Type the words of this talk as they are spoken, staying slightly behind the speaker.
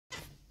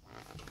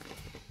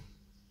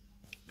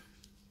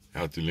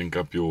how to link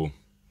up your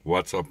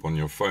WhatsApp on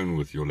your phone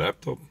with your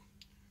laptop.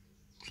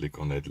 Click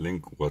on that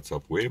link,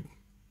 WhatsApp web,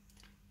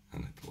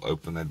 and it will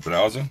open that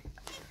browser.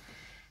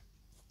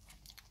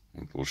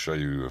 It will show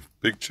you a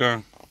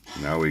picture.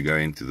 Now we go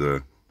into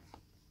the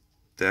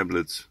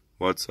tablets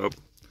WhatsApp.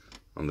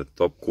 On the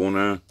top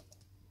corner,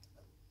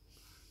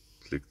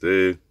 click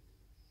there,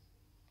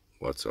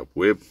 WhatsApp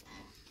web,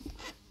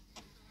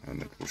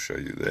 and it will show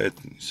you that.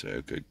 And you say,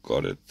 okay,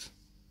 got it.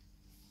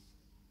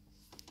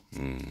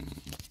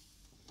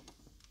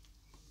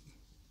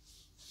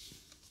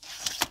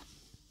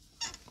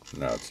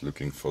 Now it's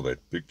looking for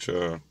that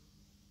picture,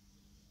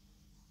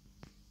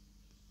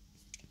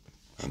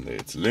 and there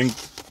it's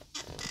linked.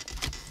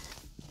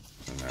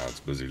 And now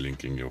it's busy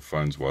linking your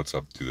phone's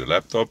WhatsApp to the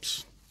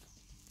laptops.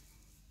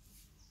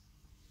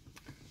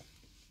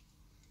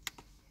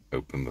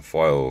 Open the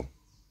file,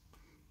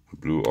 the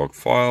BluArc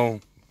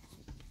file,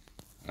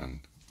 and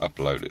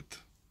upload it.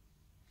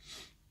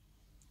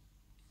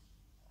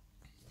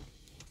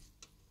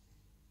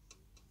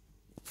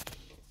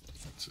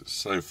 It's a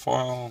save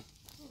file.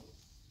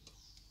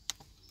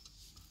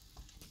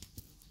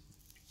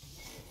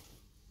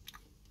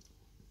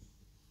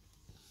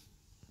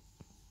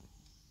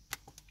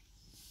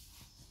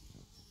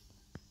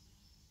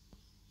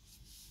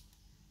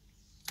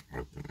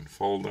 Open in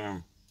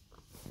folder.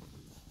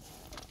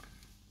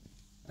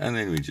 And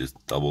then we just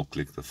double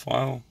click the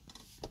file.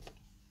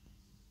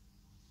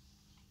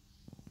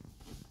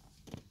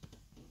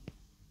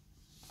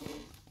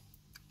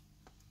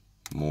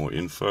 More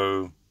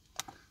info.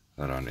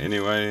 Run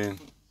anyway.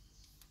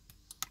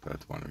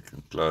 That one we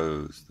can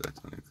close.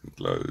 That one we can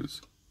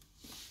close.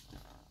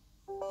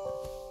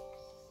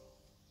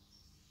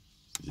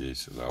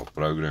 Yes, allow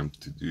program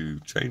to do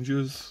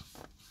changes.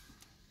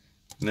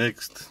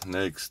 Next,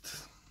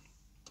 next.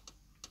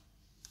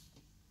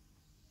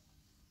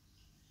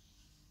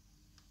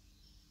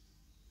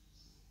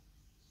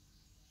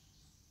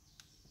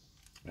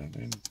 And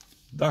then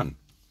done.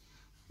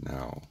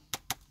 Now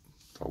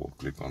double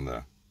click on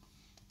the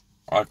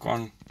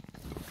icon,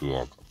 the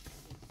BluArc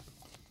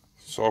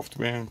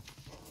software.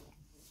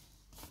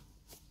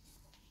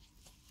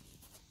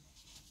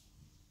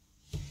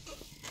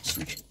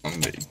 Switch on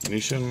the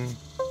ignition.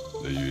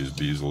 The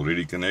USB is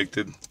already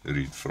connected.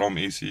 Read from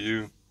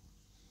ECU.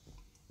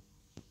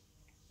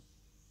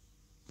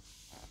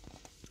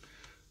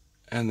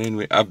 And then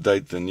we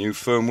update the new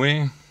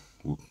firmware,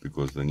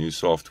 because the new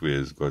software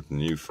has got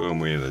new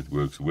firmware that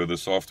works with the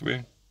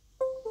software.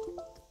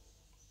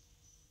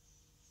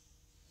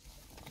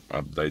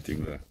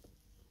 Updating the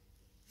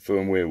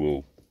firmware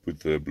will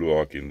put the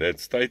BluArc in that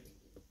state,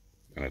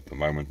 and at the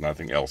moment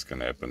nothing else can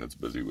happen. It's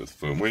busy with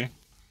firmware.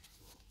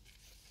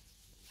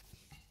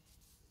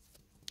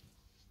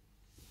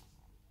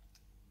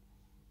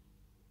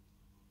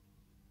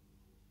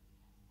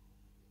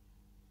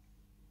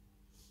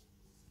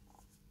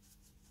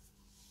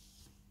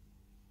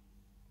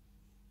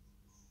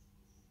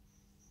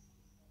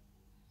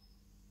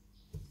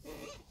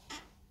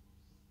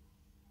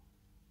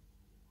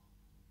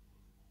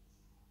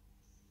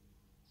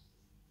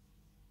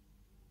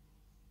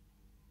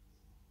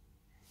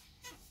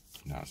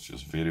 Now it's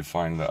just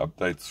verifying the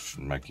updates,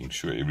 making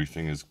sure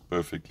everything is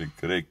perfectly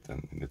correct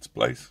and in its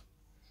place.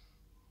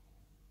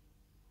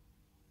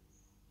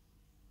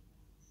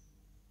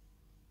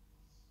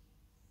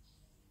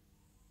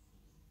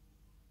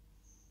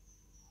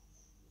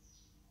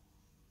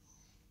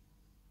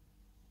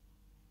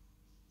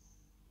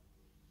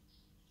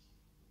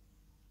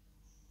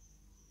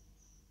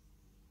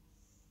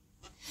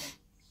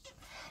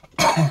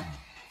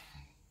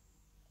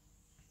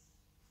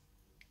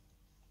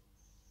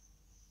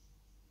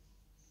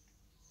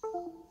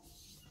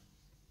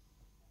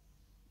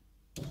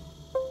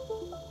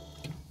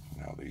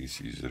 Now the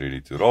ECU is ready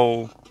to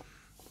roll.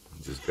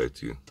 Just go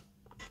to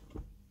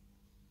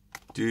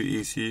do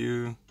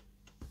ECU,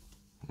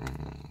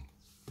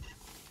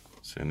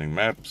 sending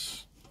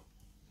maps.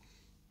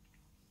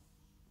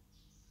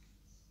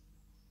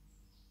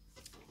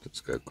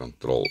 Let's go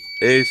Control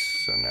S,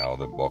 so now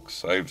the box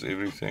saves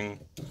everything.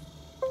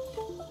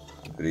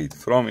 Read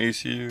from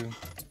ECU.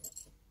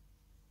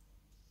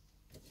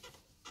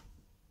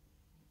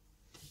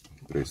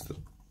 Press the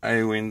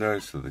A window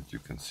so that you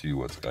can see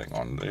what's going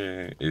on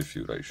there. F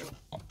duration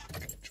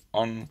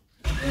on.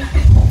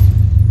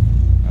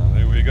 And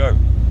there we go.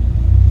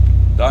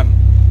 Done.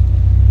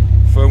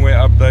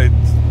 Firmware update.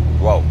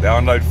 Well,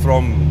 download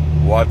from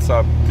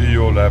WhatsApp to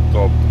your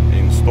laptop,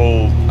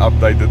 installed,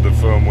 updated the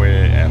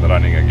firmware, and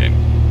running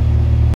again.